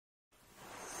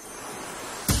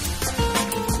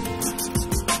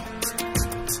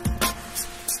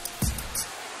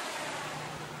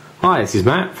Hi, this is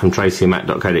Matt from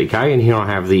tracyandmatt.co.uk, and here I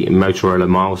have the Motorola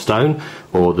Milestone,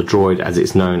 or the Droid as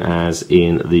it's known as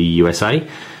in the USA.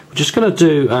 We're just going to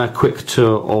do a quick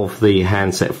tour of the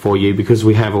handset for you because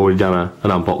we have already done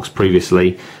an unbox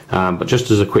previously, but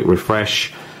just as a quick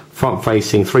refresh, front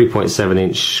facing 3.7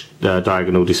 inch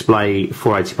diagonal display,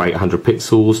 480 by 800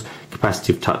 pixels,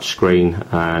 capacitive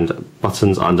touchscreen and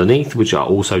buttons underneath which are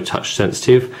also touch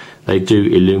sensitive. They do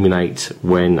illuminate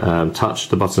when touched,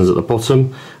 the buttons at the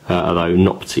bottom, although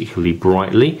not particularly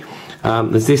brightly.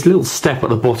 There's this little step at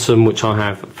the bottom which I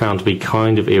have found to be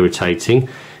kind of irritating.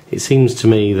 It seems to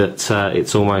me that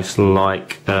it's almost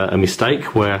like a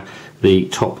mistake where the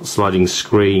top sliding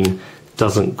screen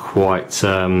doesn't quite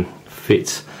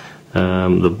fit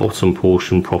the bottom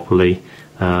portion properly.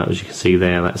 As you can see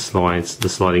there, that slides, the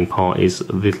sliding part is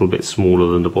a little bit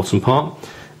smaller than the bottom part.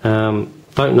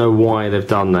 Don't know why they've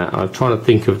done that. I'm trying to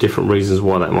think of different reasons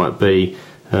why that might be.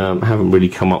 Haven't really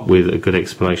come up with a good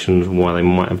explanation of why they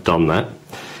might have done that.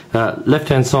 Left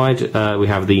hand side we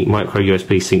have the micro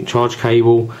USB sync charge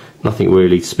cable, nothing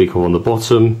really to speak of on the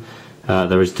bottom.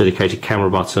 There is a dedicated camera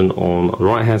button on the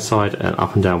right hand side and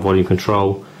up and down volume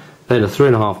control. Then a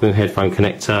 3.5mm headphone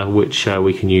connector which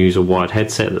we can use a wired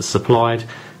headset that's supplied,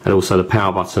 and also the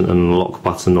power button and the lock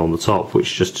button on the top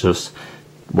which just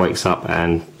wakes up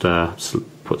and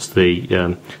puts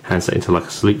the handset into like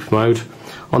a sleep mode.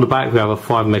 On the back we have a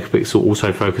 5 megapixel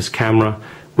autofocus camera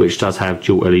which does have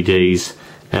dual LEDs,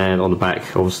 and on the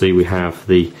back obviously we have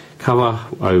the cover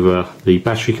over the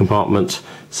battery compartment.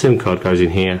 SIM card goes in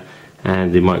here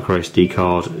and the micro SD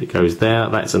card goes there.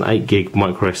 That's an 8GB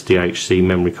micro SDHC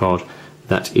memory card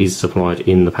that is supplied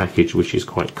in the package, which is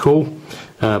quite cool.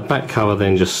 Back cover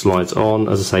then just slides on,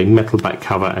 as I say, metal back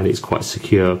cover, and it's quite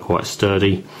secure, quite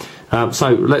sturdy.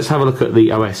 So let's have a look at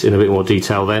the OS in a bit more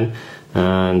detail then,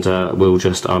 and we'll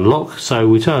just unlock. So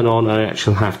we turn on and I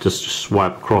actually have to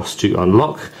swipe across to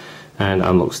unlock, and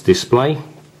unlocks the display.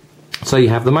 So you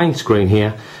have the main screen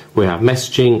here. We have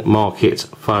messaging, market,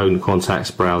 phone, contacts,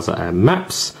 browser and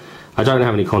maps. I don't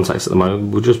have any contacts at the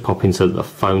moment. We'll just pop into the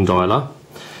phone dialer.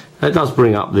 It does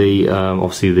bring up the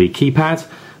obviously the keypad.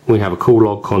 We have a call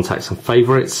log, contacts and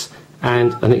favourites,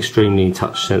 and an extremely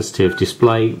touch sensitive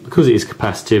display. Because it is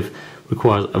capacitive,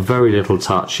 requires a very little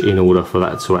touch in order for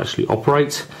that to actually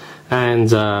operate, and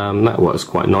that works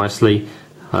quite nicely.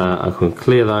 I can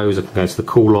clear those, I can go to the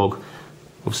call log.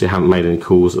 Obviously I haven't made any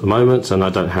calls at the moment and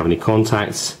I don't have any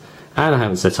contacts, and I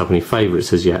haven't set up any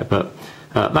favourites as yet, but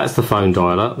that's the phone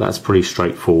dialer. That's pretty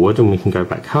straightforward, and we can go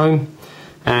back home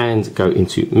and go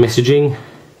into messaging,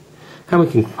 and we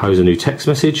can compose a new text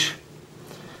message.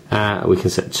 We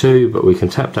can set to, but we can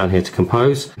tap down here to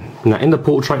compose. Now in the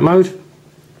portrait mode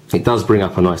it does bring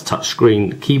up a nice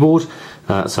touchscreen keyboard,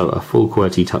 so a full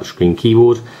QWERTY touchscreen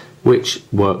keyboard which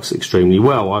works extremely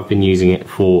well. I've been using it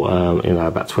for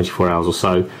about 24 hours or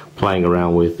so, playing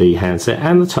around with the handset,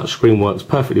 and the touchscreen works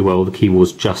perfectly well. The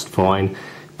keyboard's just fine,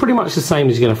 pretty much the same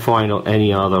as you're going to find on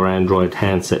any other Android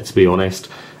handset, to be honest,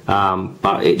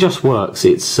 but it just works.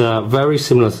 It's very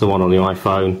similar to the one on the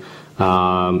iPhone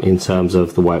in terms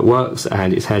of the way it works,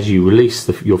 and it's as you release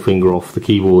your finger off the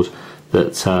keyboard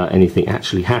that anything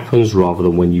actually happens, rather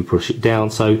than when you push it down.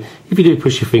 So if you do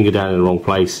push your finger down in the wrong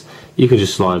place, you can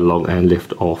just slide along and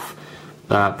lift off.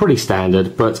 Pretty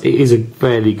standard, but it is a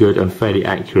fairly good and fairly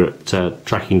accurate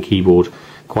tracking keyboard.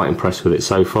 Quite impressed with it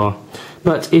so far.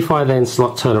 But if I then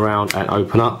turn around and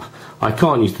open up, I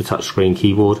can't use the touchscreen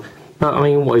keyboard. But I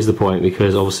mean, what is the point?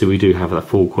 Because obviously we do have that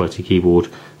full QWERTY keyboard,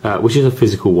 which is a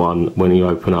physical one when you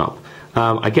open up.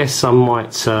 I guess some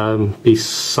might be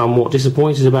somewhat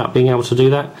disappointed about being able to do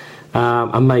that,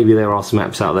 and maybe there are some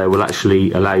apps out there that will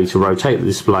actually allow you to rotate the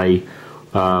display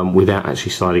without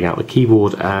actually sliding out the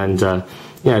keyboard, and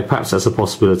you know, perhaps that's a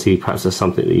possibility, perhaps that's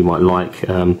something that you might like,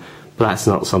 but that's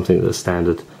not something that's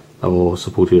standard or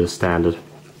supported as standard.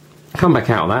 Come back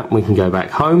out of that, we can go back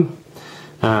home,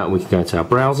 we can go to our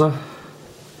browser,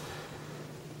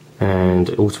 and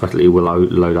automatically will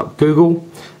load up Google.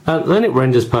 Then it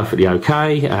renders perfectly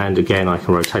okay, and again I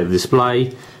can rotate the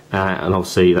display, and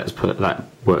obviously that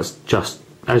works just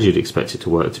as you'd expect it to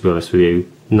work, to be honest with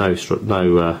you. No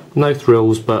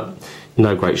thrills, but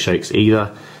no great shakes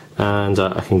either. And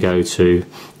I can go to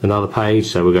another page,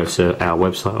 so we'll go to our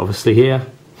website obviously here,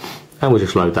 and we'll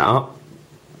just load that up.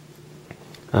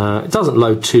 It doesn't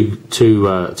load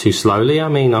too slowly. I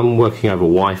mean, I'm working over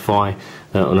Wi-Fi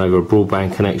and over a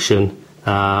broadband connection,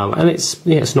 and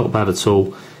it's not bad at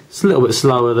all. It's a little bit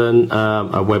slower than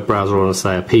a web browser on,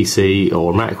 say, a PC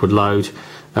or a Mac would load,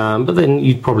 but then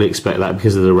you'd probably expect that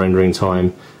because of the rendering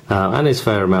time, and it's a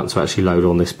fair amount to actually load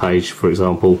on this page, for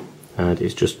example, and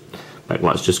it's just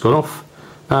backlight's just gone off.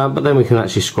 but then we can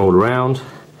actually scroll around,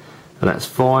 and that's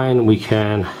fine. We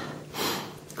can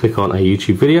click on a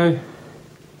YouTube video.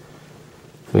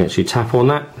 We actually tap on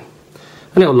that,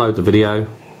 and it'll load the video.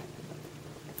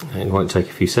 And it won't take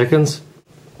a few seconds.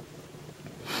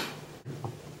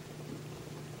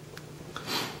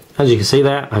 As you can see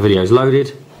there, our video is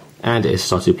loaded and it has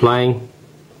started playing.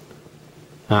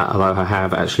 Although I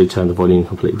have actually turned the volume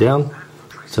completely down,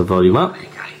 so volume up.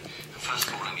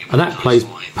 And that plays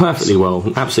perfectly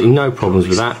well, absolutely no problems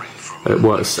with that. It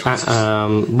works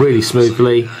really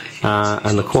smoothly,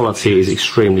 and the quality is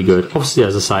extremely good. Obviously,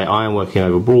 as I say, I am working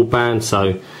over broadband,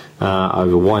 so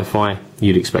over Wi-Fi,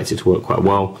 you'd expect it to work quite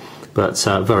well, but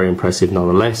very impressive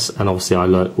nonetheless. And obviously I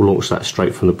launched that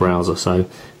straight from the browser, so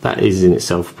that is in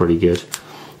itself pretty good.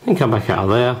 Then come back out of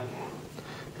there,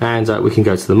 and we can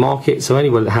go to the market. So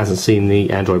anyone that hasn't seen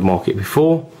the Android market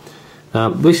before,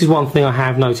 this is one thing I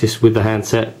have noticed with the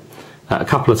handset a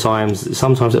couple of times.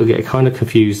 Sometimes it'll get kind of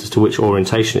confused as to which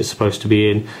orientation it's supposed to be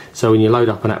in. So when you load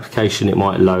up an application, it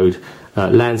might load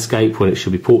landscape when it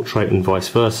should be portrait, and vice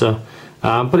versa.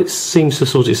 But it seems to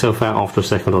sort itself out after a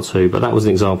second or two. But that was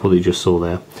an example that you just saw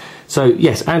there. So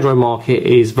yes, Android market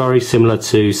is very similar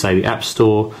to, say, the App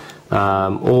Store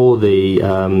or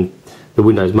the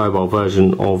Windows mobile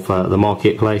version of the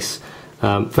marketplace.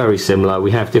 Very similar.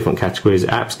 We have different categories: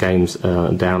 apps, games,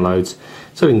 and downloads.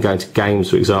 So we can go into games,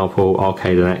 for example,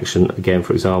 arcade and action again,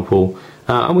 for example.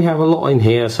 And we have a lot in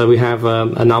here. So we have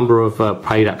a number of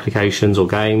paid applications or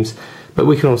games, but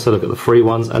we can also look at the free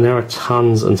ones, and there are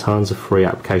tons and tons of free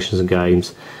applications and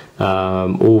games.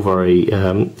 All very,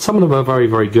 some of them are very,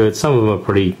 very good. Some of them are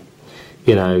pretty,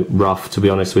 rough, to be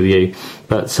honest with you.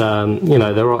 But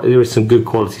there is some good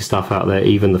quality stuff out there.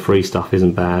 Even the free stuff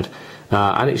isn't bad.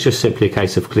 And it's just simply a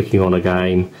case of clicking on a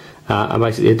game and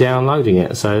basically downloading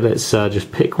it. So let's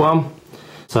just pick one.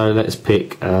 So let's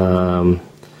pick,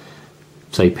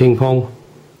 say, ping pong,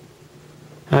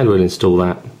 and we'll install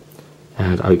that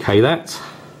and OK that.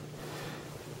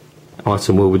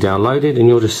 Item will be downloaded, and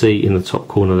you'll just see in the top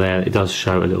corner there it does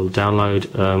show a little download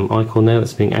icon there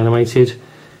that's being animated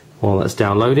while that's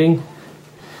downloading.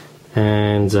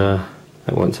 And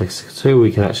that won't take a second or two.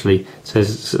 We can actually, it says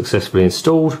it's successfully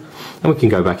installed, and we can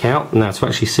go back out. Now to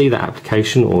actually see that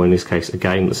application, or in this case a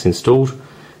game that's installed,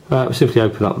 we simply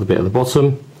open up the bit at the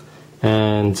bottom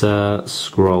and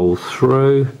scroll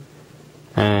through,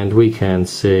 and we can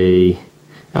see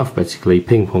alphabetically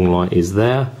Ping Pong Lite is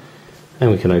there,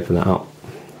 and we can open that up,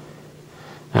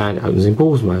 and it opens in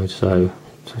balls mode. So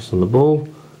touch on the ball,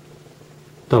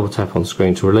 double tap on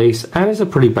screen to release, and it's a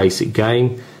pretty basic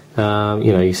game.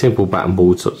 Your simple bat and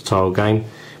ball sort of tile game,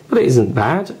 but it isn't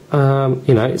bad.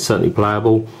 It's certainly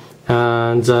playable,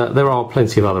 and there are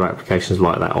plenty of other applications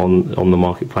like that on the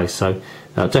marketplace, so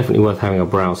definitely worth having a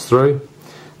browse through.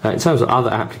 In terms of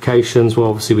other applications, well,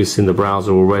 obviously we've seen the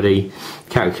browser already.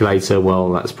 Calculator,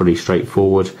 well, that's pretty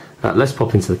straightforward. Let's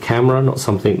pop into the camera, not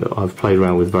something that I've played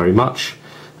around with very much,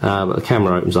 but the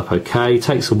camera opens up okay. It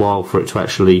takes a while for it to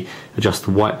actually adjust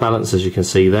the white balance, as you can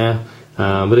see there.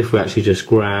 But if we actually just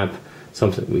grab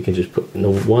something we can just put in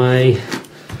the way,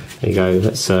 there you go,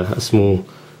 that's a small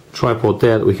tripod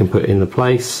there that we can put in the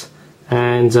place,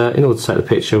 and in order to take the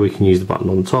picture we can use the button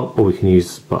on the top, or we can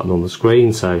use the button on the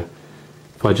screen. So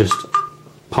if I just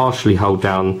partially hold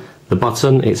down the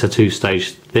button, it's a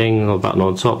two-stage thing, the button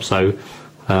on top, so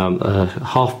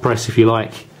half press, if you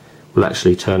like, will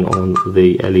actually turn on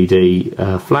the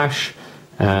LED flash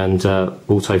and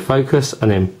autofocus, and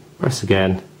then press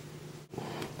again.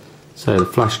 So the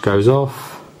flash goes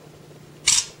off,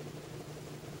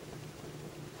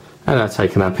 and I've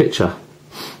taken our picture.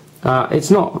 It's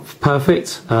not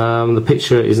perfect. The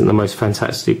picture isn't the most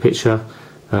fantastic picture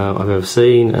I've ever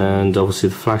seen, and obviously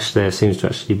the flash there seems to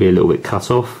actually be a little bit cut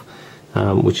off,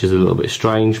 which is a little bit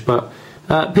strange. But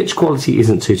picture quality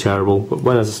isn't too terrible. But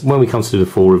when we come to do the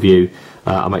full review,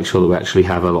 I'll make sure that we actually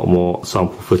have a lot more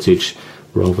sample footage,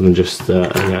 rather than just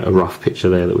a rough picture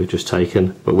there that we've just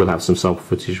taken. But we'll have some sample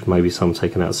footage, maybe some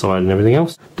taken outside and everything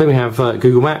else. Then we have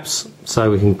Google Maps,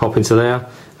 so we can pop into there,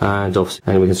 and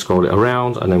we can scroll it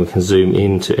around, and then we can zoom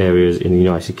into areas in the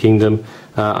United Kingdom.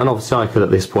 And obviously I could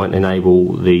at this point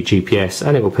enable the GPS,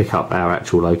 and it will pick up our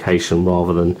actual location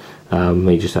rather than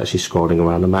me just actually scrolling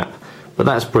around the map. But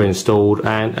that's pre-installed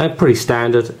and pretty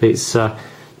standard. It's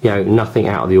nothing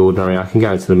out of the ordinary. I can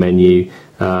go into the menu,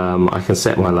 I can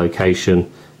set my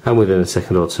location, and within a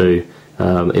second or two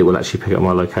it will actually pick up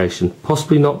my location.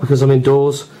 Possibly not because I'm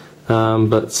indoors,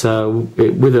 but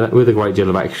with a great deal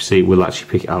of accuracy it will actually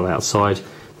pick it up outside,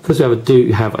 because we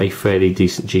do have a fairly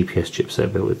decent GPS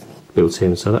chipset built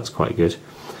in, so that's quite good.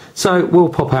 So we'll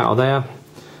pop out of there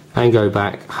and go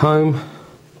back home,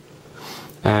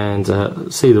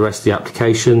 and see the rest of the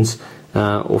applications.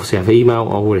 Obviously I have email,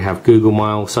 I already have Google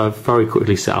Mail, so I've very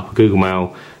quickly set up a Google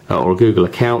Mail or a Google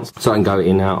account so I can go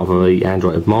in and out of the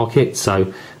Android market.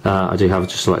 So I do have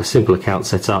just like a simple account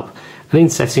set up, and in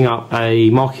setting up a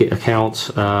market account,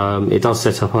 it does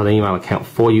set up an email account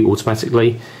for you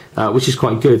automatically, which is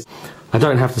quite good. I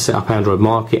don't have to set up Android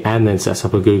Market and then set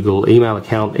up a Google email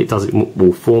account. It does it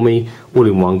all for me, all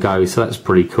in one go, so that's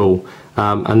pretty cool.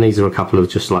 And these are a couple of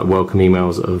just like welcome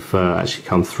emails that have actually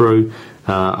come through,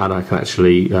 and I can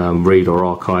actually read or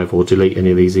archive or delete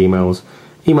any of these emails.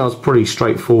 Email's pretty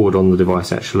straightforward on the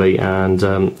device actually, and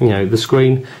you know, the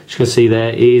screen, as you can see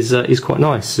there, is quite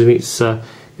nice, and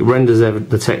it renders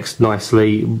the text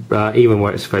nicely, even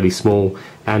where it's fairly small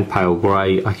and pale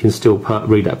grey. I can still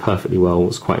read that perfectly well.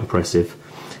 It's quite impressive.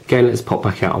 Again, let's pop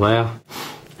back out of there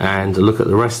and look at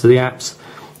the rest of the apps.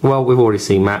 Well, we've already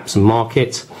seen Maps and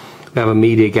Market. We have a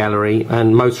Media Gallery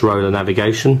and Motorola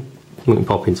Navigation. We can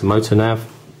pop into MotoNav,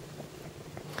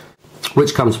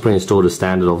 which comes pre-installed as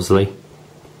standard, obviously.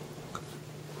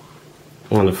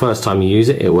 And the first time you use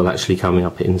it, it will actually come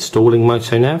up installing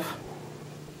MotoNav.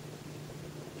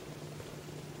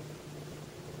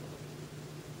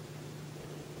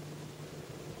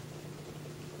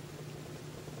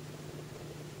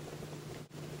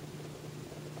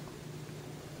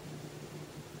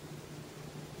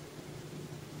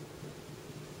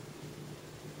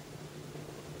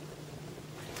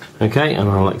 Okay, and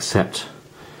I'll accept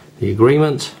the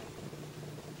agreement,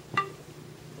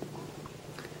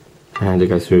 and to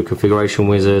go through configuration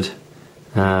wizard.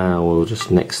 We'll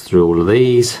just next through all of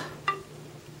these.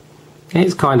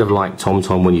 It's kind of like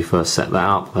TomTom when you first set that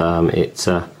up. It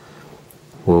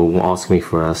will ask me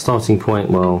for a starting point.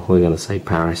 Well, we're going to say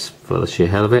Paris for the sheer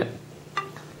hell of it,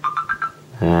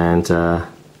 and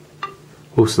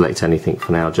we'll select anything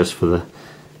for now just for the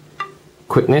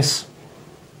quickness.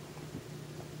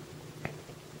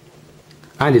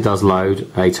 And it does load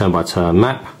a turn-by-turn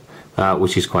map,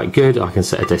 which is quite good. I can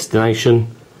set a destination,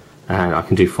 and I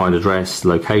can do find address,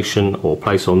 location, or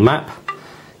place on map.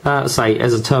 Say,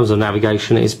 as in terms of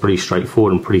navigation, it's pretty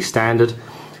straightforward and pretty standard.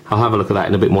 I'll have a look at that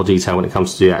in a bit more detail when it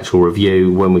comes to the actual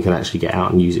review, when we can actually get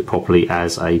out and use it properly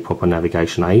as a proper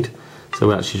navigation aid. So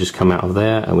we'll actually just come out of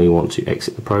there, and we want to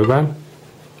exit the program.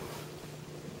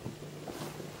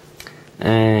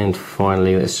 And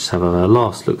finally, let's just have a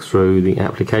last look through the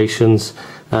applications.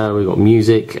 We've got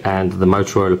music and the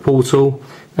Motorola portal.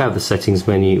 We have the settings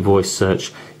menu, voice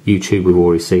search, YouTube we've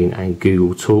already seen, and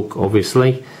Google Talk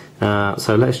obviously.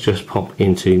 So let's just pop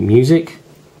into music,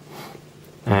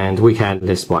 and we can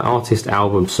list by artist,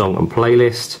 album, song and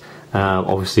playlist.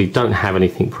 Obviously don't have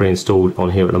anything pre-installed on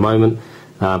here at the moment,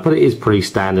 but it is pretty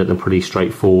standard and pretty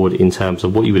straightforward in terms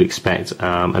of what you would expect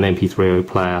an MP3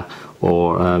 player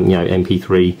or you know,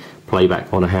 MP3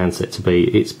 playback on a handset to be.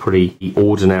 It's pretty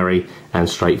ordinary and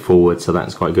straightforward, so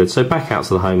that's quite good. So back out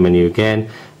to the home menu again.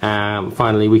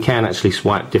 Finally, we can actually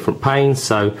swipe different panes,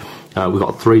 so we've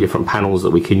got 3 different panels that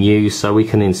we can use, so we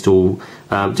can install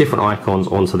different icons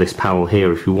onto this panel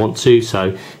here if we want to.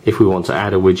 So if we want to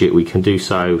add a widget, we can do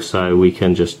so. So we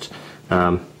can just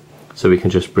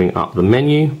bring up the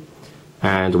menu,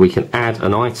 and we can add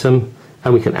an item,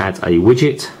 and we can add a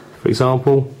widget, for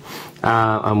example.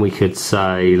 And we could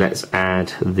say, let's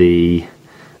add the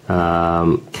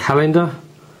calendar,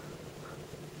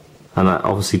 and I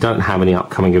obviously don't have any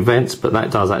upcoming events, but that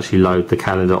does actually load the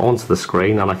calendar onto the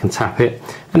screen, and I can tap it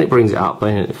and it brings it up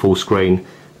in full screen,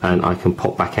 and I can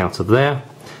pop back out of there,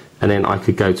 and then I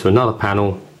could go to another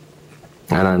panel,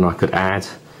 and then I could add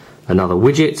another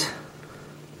widget,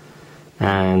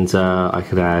 and I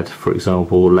could add, for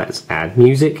example, let's add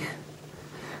music.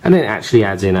 And then it actually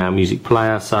adds in our music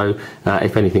player, so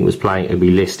if anything was playing, it would be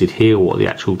listed here, what the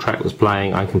actual track was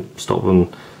playing. I can stop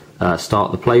and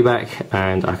start the playback,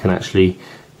 and I can actually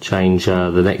change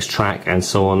the next track and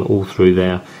so on, all through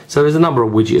there. So there's a number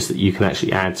of widgets that you can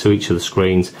actually add to each of the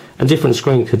screens, and different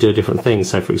screens could do different things.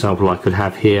 So for example, I could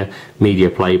have here media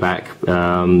playback,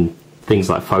 things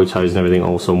like photos and everything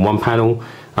also on one panel.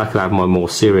 I could have my more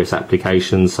serious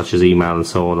applications such as email and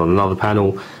so on another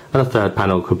panel, and a third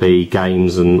panel could be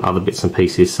games and other bits and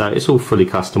pieces. So it's all fully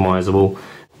customizable.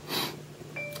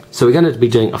 So we're going to be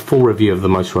doing a full review of the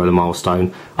Motorola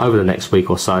Milestone over the next week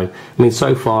or so. I mean,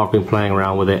 so far I've been playing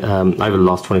around with it over the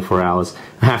last 24 hours.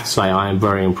 I have to say I am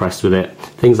very impressed with it.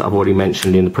 Things that I've already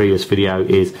mentioned in the previous video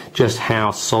is just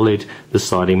how solid the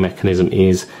sliding mechanism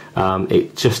is.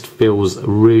 It just feels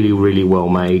really, really well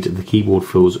made. The keyboard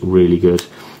feels really good.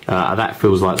 That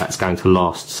feels like that's going to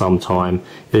last some time.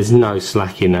 There's no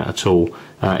slack in that at all.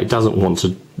 It doesn't want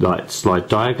to like slide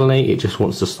diagonally, it just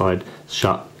wants to slide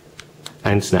shut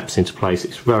and snaps into place.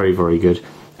 It's very, very good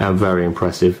and very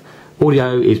impressive.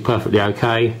 Audio is perfectly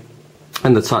okay,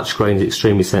 and the touchscreen is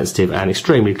extremely sensitive and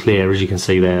extremely clear, as you can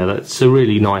see there. That's a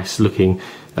really nice looking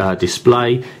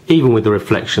display. Even with the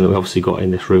reflection that we obviously got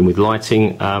in this room with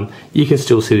lighting, you can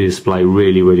still see the display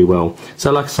really, really well.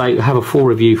 So like I say, we'll have a full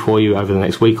review for you over the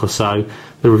next week or so.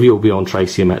 The review will be on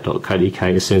tracyandmatt.co.uk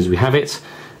as soon as we have it.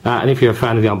 And if you're a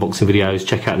fan of the unboxing videos,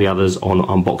 check out the others on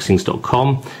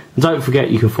unboxings.com. And don't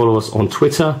forget, you can follow us on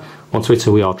Twitter. On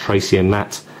Twitter we are Tracy and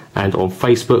Matt, and on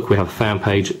Facebook we have a fan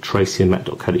page,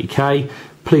 tracyandmatt.co.uk.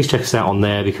 Please check us out on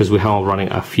there, because we are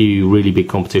running a few really big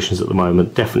competitions at the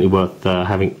moment. Definitely worth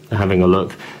having a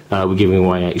look. We're giving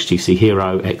away HTC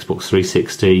Hero, Xbox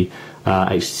 360,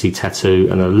 HTC Tattoo,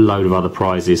 and a load of other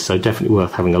prizes, so definitely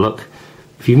worth having a look.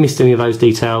 If you've missed any of those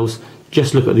details,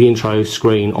 just look at the intro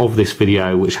screen of this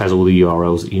video, which has all the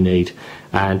URLs that you need.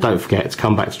 And don't forget to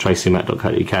come back to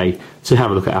tracyandmatt.co.uk to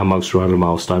have a look at our Motorola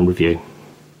Milestone review.